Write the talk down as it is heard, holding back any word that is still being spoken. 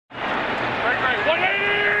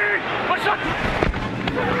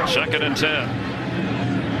2nd and 10.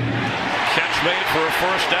 Catch made for a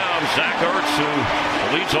first down. Zach Ertz, who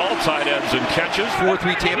leads all tight ends in catches.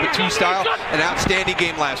 4-3 Tampa 2 style. An outstanding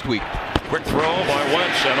game last week. Quick throw by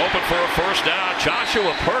Wentz and open for a first down.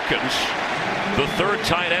 Joshua Perkins, the 3rd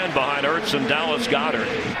tight end behind Ertz and Dallas Goedert.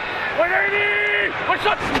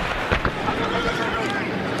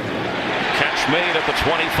 Catch made at the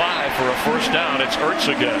 25 for a first down. It's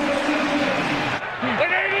Ertz again.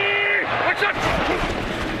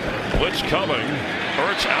 Blitz coming.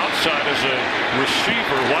 Ertz outside as a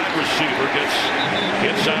receiver, wide receiver, gets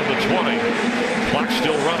inside the 20. Clock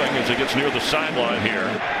still running as he gets near the sideline here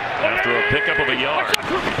after a pickup of a yard.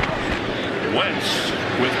 Wentz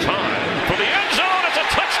with time for the end zone.